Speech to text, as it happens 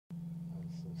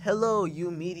Hello,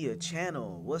 U Media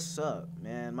channel. What's up,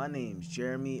 man? My name's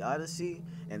Jeremy Odyssey,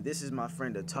 and this is my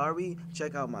friend Atari.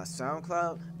 Check out my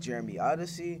SoundCloud, Jeremy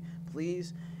Odyssey,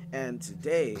 please. And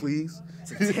today, Please.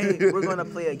 we're gonna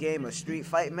play a game of Street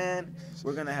Fight Man.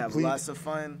 We're gonna have Please. lots of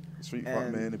fun. Street Fight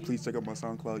Man, and please check out my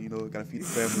SoundCloud. You know, gotta feed the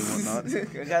family and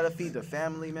whatnot. I gotta feed the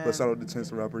family, man. But shout out to Chance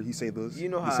the Rapper. He saved us. You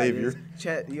know the how savior.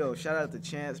 it is. Yo, shout out to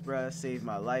Chance, bruh. Saved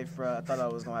my life, bruh. I thought I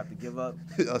was gonna have to give up.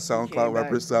 A SoundCloud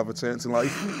rapper still have a chance in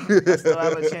life. I still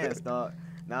have a chance, dog.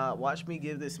 Now watch me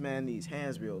give this man these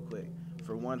hands real quick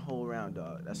for one whole round,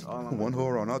 dog. That's all I'm. One whole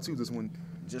round, not two. Just one.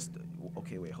 Just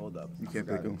okay. Wait, hold up. You can't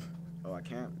pick him. Oh, I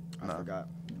can't. I forgot.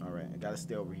 All right, I gotta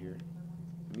stay over here.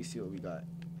 Let me see what we got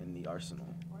in the arsenal.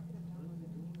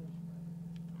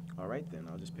 All right, then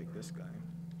I'll just pick this guy.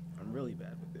 I'm really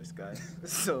bad with this guy.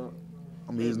 So.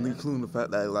 I mean, isn't including the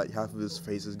fact that like half of his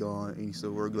face is gone and he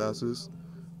still wear glasses?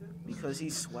 Because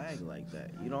he's swag like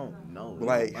that. You don't know. But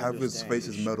like half of his face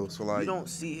is metal, so like you don't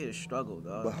see his struggle,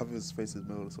 dog. But half of his face is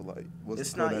metal, so like what's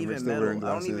it's the point not of him even still metal. wearing I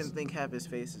don't glasses? even think half his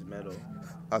face is metal.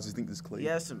 I just think this clay. He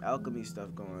has some alchemy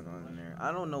stuff going on in there.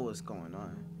 I don't know what's going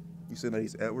on. You said that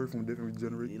he's Edward from a different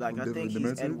generation. Like I think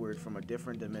he's Edward from a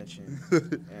different dimension.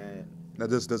 And that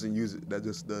just doesn't use it. That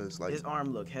just does like. His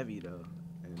arm look heavy though,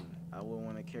 and I wouldn't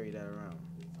want to carry that around.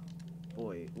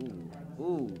 Boy,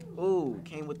 ooh,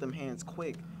 came with them hands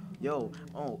quick. Yo,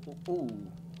 ooh,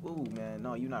 man,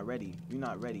 no, you're not ready. You're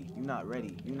not ready. You're not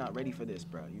ready. You're not ready for this,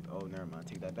 bro. Oh, never mind.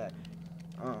 Take that back.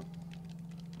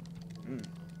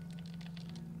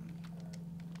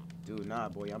 Dude, nah,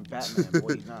 boy, I'm Batman,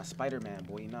 boy, nah, Spider-Man,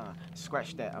 boy, nah.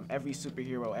 Scratch that. I'm every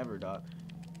superhero ever, dog.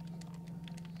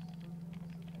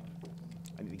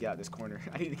 I need to get out this corner.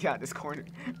 I need to get out this corner.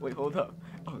 Wait, hold up.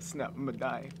 Oh, snap. I'm gonna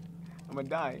die. I'm gonna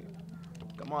die.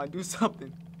 Come on, do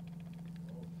something.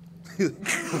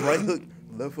 Right hook,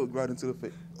 left hook right into the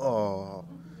face. Oh,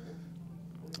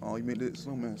 you made the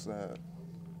snowman sad.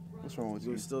 What's wrong with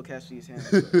you? You still catch these hands.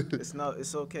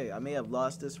 It's okay. I may have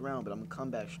lost this round, but I'm gonna come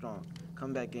back strong.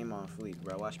 Come back game on fleek,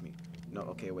 bro. Watch me. No,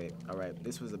 okay, wait. All right,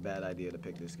 this was a bad idea to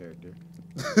pick this character.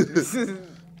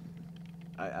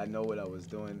 I know what I was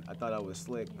doing. I thought I was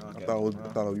slick. Okay. I thought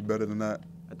it would be better than that.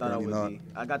 I thought I would be.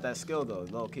 I got that skill though.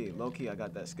 Low key, I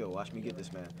got that skill. Watch me get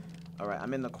this, man. All right,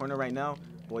 I'm in the corner right now.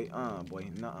 Boy,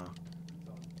 nuh-uh.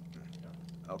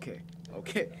 Okay.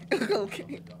 Okay. Oh,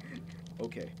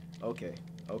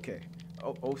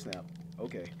 snap.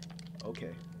 Okay.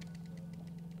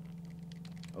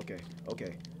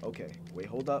 Wait,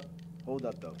 hold up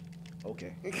though.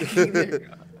 Okay.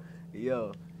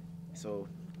 Yo, so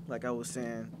like I was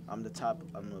saying, I'm the top.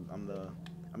 I'm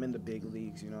in the big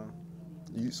leagues, you know.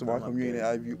 So why come you ain't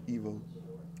at Evo?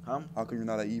 Huh? How come you're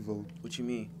not at Evo? What you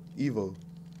mean? Evo.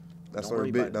 That's where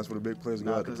the big players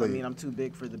go out to because play. I mean I'm too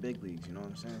big for the big leagues. You know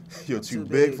what I'm saying? You're too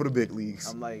big for the big leagues.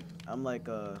 I'm like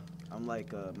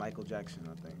Michael Jackson.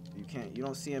 I think you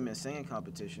don't see him in singing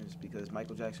competitions because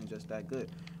Michael Jackson's just that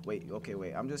good. Wait.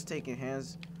 I'm just taking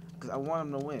hands because I want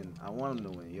him to win.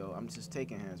 Yo. I'm just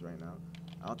taking hands right now.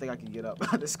 I don't think I can get up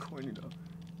out of this corner though.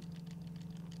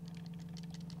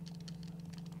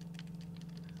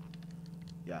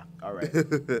 Yeah, all right.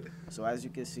 So as you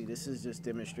can see, this is just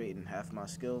demonstrating half my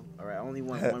skill. All right, I only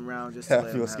won one round just to half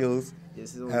let your skills.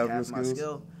 This is only half my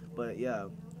skill. But yeah,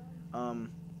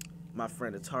 my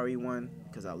friend Atari won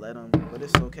because I let him. But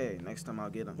it's okay. Next time I'll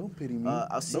get him. Don't pity me.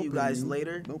 I'll see you guys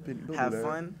later. Don't Have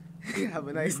fun. Have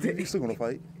a nice day. You're still gonna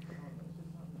fight.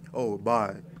 Oh,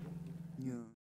 bye.